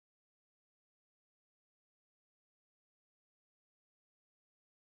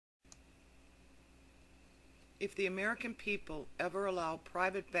If the American people ever allow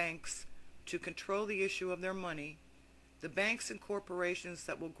private banks to control the issue of their money, the banks and corporations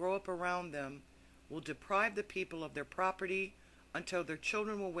that will grow up around them will deprive the people of their property until their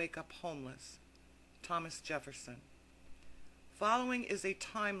children will wake up homeless. Thomas Jefferson. Following is a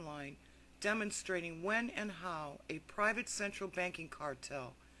timeline demonstrating when and how a private central banking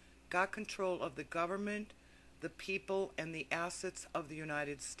cartel got control of the government, the people, and the assets of the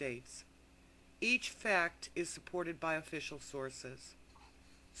United States. Each fact is supported by official sources.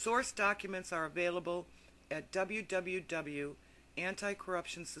 Source documents are available at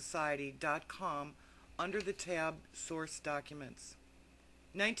www.anticorruptionsociety.com under the tab Source Documents.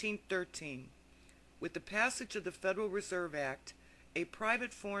 1913. With the passage of the Federal Reserve Act, a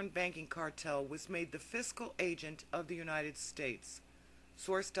private foreign banking cartel was made the fiscal agent of the United States.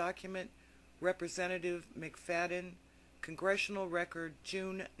 Source document, Representative McFadden, Congressional Record,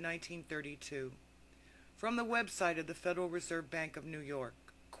 June 1932. From the website of the Federal Reserve Bank of New York,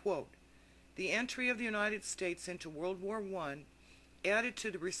 quote, "The entry of the United States into World War I added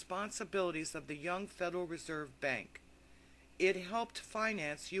to the responsibilities of the young Federal Reserve Bank. It helped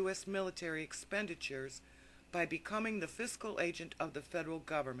finance U.S. military expenditures by becoming the fiscal agent of the federal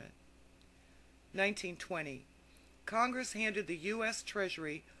government." 1920. Congress handed the U.S.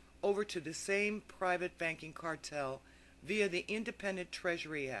 Treasury over to the same private banking cartel via the Independent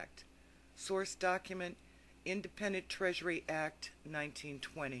Treasury Act. Source document, Independent Treasury Act,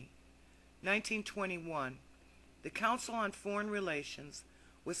 1920. 1921. The Council on Foreign Relations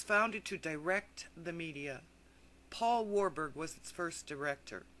was founded to direct the media. Paul Warburg was its first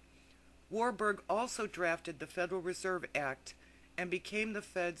director. Warburg also drafted the Federal Reserve Act and became the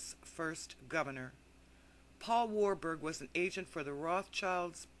Fed's first governor. Paul Warburg was an agent for the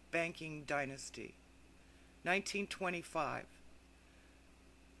Rothschilds banking dynasty. 1925.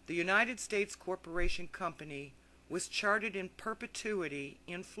 The United States Corporation Company was chartered in perpetuity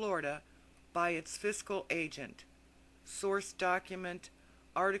in Florida by its fiscal agent. Source document,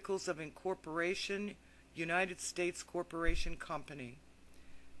 Articles of Incorporation, United States Corporation Company.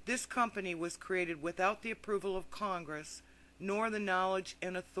 This company was created without the approval of Congress, nor the knowledge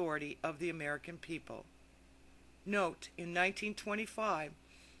and authority of the American people. Note, in 1925,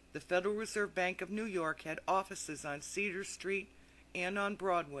 the Federal Reserve Bank of New York had offices on Cedar Street and on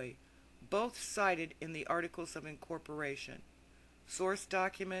Broadway, both cited in the Articles of Incorporation. Source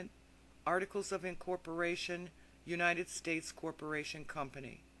document, Articles of Incorporation, United States Corporation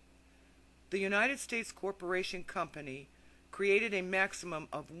Company. The United States Corporation Company created a maximum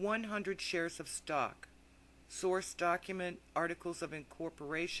of 100 shares of stock. Source document, Articles of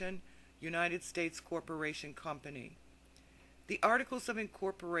Incorporation, United States Corporation Company. The Articles of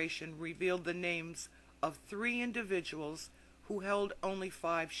Incorporation revealed the names of 3 individuals who held only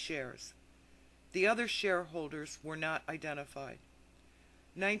 5 shares. The other shareholders were not identified.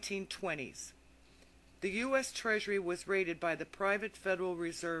 1920s. The U.S. Treasury was raided by the private Federal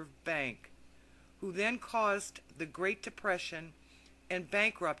Reserve Bank, who then caused the Great Depression and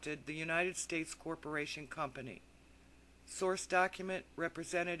bankrupted the United States Corporation Company. Source document,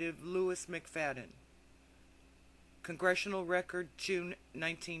 Representative Lewis McFadden. Congressional Record, June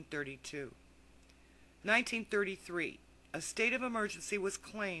 1932. 1933. A state of emergency was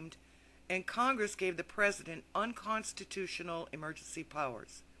claimed, and Congress gave the President unconstitutional emergency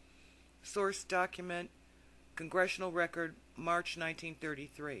powers. Source document, Congressional Record, March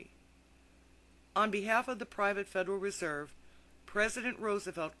 1933. On behalf of the private Federal Reserve, President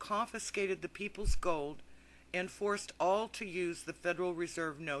Roosevelt confiscated the people's gold and forced all to use the Federal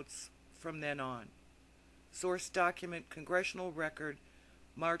Reserve notes from then on. Source document, Congressional Record,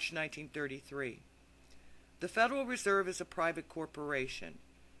 March 1933. The Federal Reserve is a private corporation.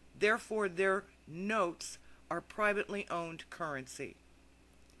 Therefore, their notes are privately owned currency.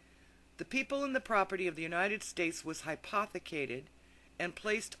 The people and the property of the United States was hypothecated and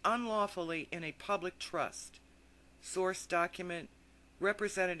placed unlawfully in a public trust. Source document,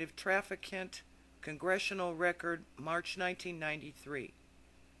 Representative Traficant, Congressional Record, March 1993.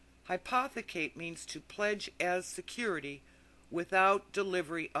 Hypothecate means to pledge as security without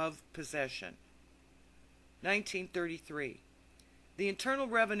delivery of possession. 1933. The Internal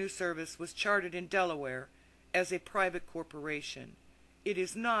Revenue Service was chartered in Delaware as a private corporation. It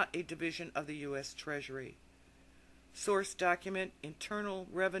is not a division of the U.S. Treasury. Source document, Internal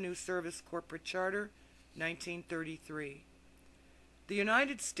Revenue Service Corporate Charter, 1933. The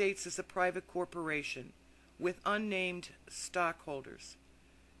United States is a private corporation with unnamed stockholders.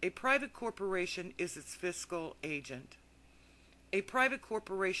 A private corporation is its fiscal agent. A private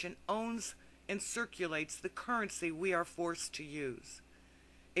corporation owns and circulates the currency we are forced to use.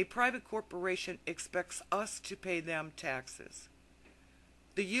 A private corporation expects us to pay them taxes.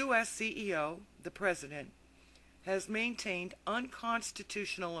 The U.S. CEO, the President, has maintained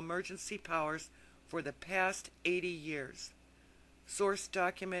unconstitutional emergency powers for the past 80 years. Source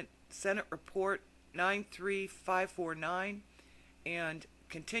document Senate Report 93549 and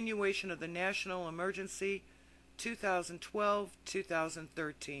Continuation of the National Emergency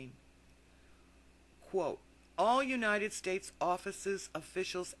 2012-2013. Quote, all United States offices,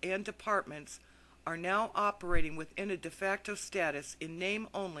 officials, and departments are now operating within a de facto status in name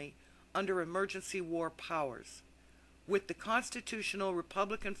only under emergency war powers, with the constitutional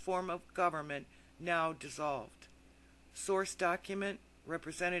Republican form of government now dissolved. Source document,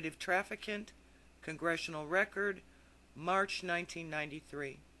 Representative Traficant, Congressional Record, March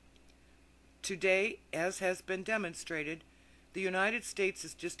 1993. Today, as has been demonstrated, the United States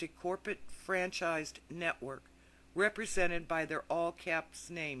is just a corporate franchised network represented by their all-caps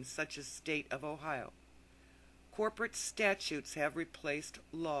names such as State of Ohio. Corporate statutes have replaced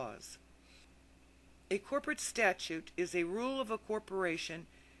laws. A corporate statute is a rule of a corporation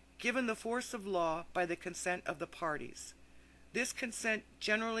given the force of law by the consent of the parties. This consent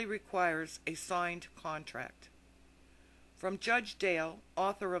generally requires a signed contract. From Judge Dale,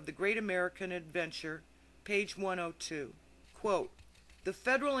 author of The Great American Adventure, page 102. Quote, the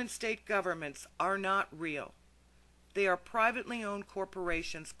federal and state governments are not real. They are privately owned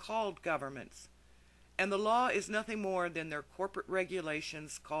corporations called governments, and the law is nothing more than their corporate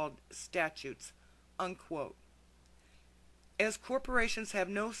regulations called statutes, unquote. As corporations have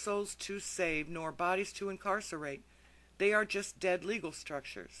no souls to save nor bodies to incarcerate, they are just dead legal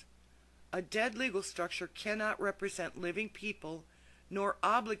structures. A dead legal structure cannot represent living people nor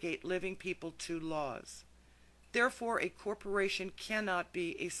obligate living people to laws. Therefore, a corporation cannot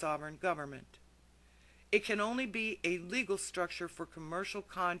be a sovereign government. It can only be a legal structure for commercial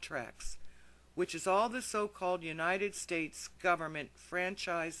contracts, which is all the so-called United States government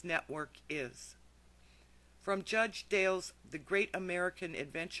franchise network is. From Judge Dale's The Great American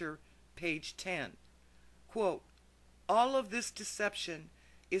Adventure, page 10. Quote, all of this deception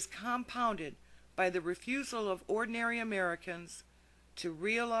is compounded by the refusal of ordinary Americans to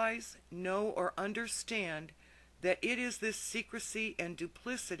realize, know, or understand that it is this secrecy and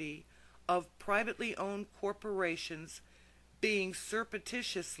duplicity of privately owned corporations being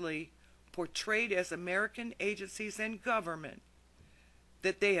surreptitiously portrayed as American agencies and government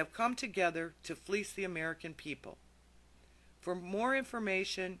that they have come together to fleece the American people. For more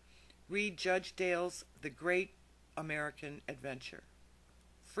information, read Judge Dale's The Great American Adventure.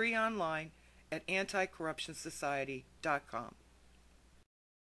 Free online at anticorruptionsociety.com.